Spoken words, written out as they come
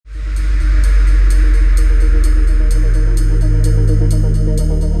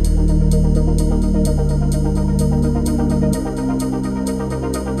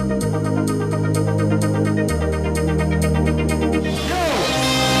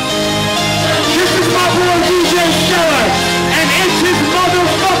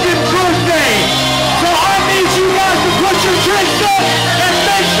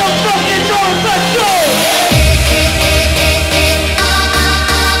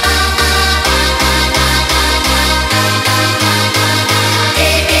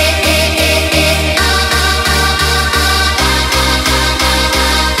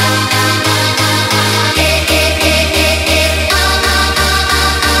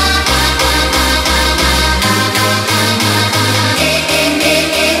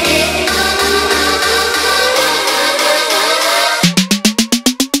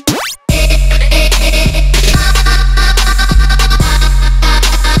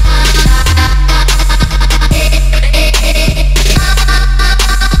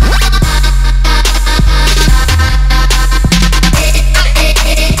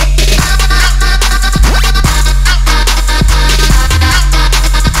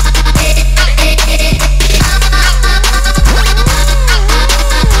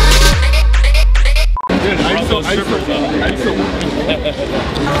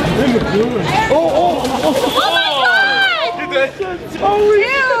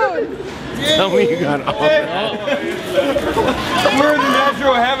Tell me you got all that. We're in the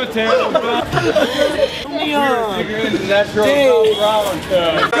natural habitat. You're in the natural brown.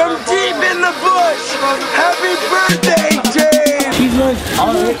 From deep in the bush. Happy birthday, Dave. He's like,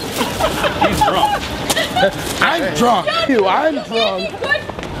 alright. He's drunk. I'm drunk. I'm drunk.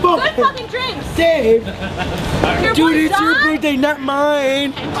 Good fucking drinks. Dave. Dude, it's your birthday, not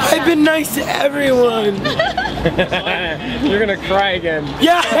mine. I've been nice to everyone. You're gonna cry again.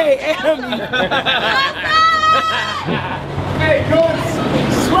 Yeah, I am. Hey, go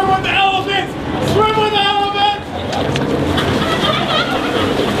swim with the elephants! Swim with the elephants!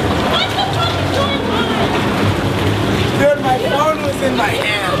 Dude, my phone was in my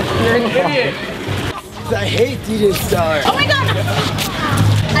hand. You're an idiot. I hate DJ Star. Oh my god.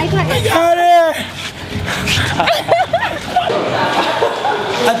 I got Got it!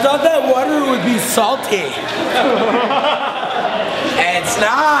 I thought that water would be salty. It's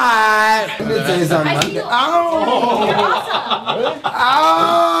not. Today's on Monday. Ow!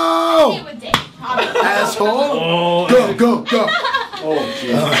 Ow! Asshole! Go, go, go! Oh,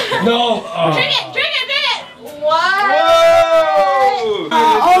 jeez. No. Drink it, drink it, drink it! What? Whoa!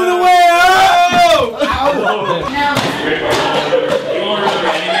 All the way up!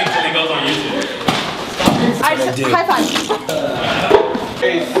 High five.